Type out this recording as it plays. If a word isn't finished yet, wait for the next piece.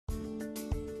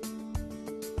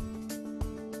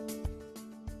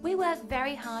We work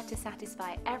very hard to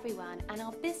satisfy everyone, and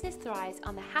our business thrives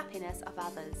on the happiness of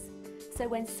others. So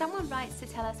when someone writes to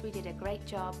tell us we did a great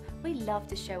job, we love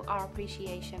to show our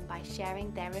appreciation by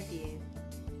sharing their review.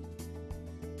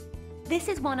 This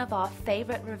is one of our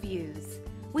favorite reviews.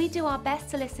 We do our best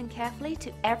to listen carefully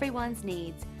to everyone's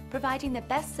needs, providing the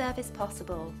best service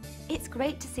possible. It's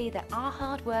great to see that our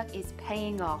hard work is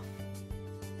paying off.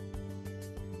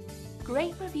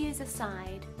 Great reviews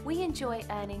aside, we enjoy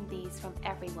earning these from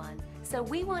everyone, so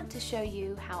we want to show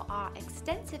you how our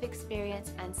extensive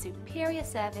experience and superior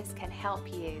service can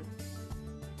help you.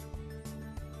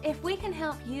 If we can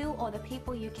help you or the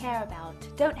people you care about,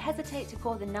 don't hesitate to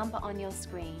call the number on your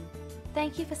screen.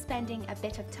 Thank you for spending a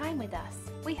bit of time with us.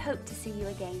 We hope to see you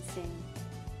again soon.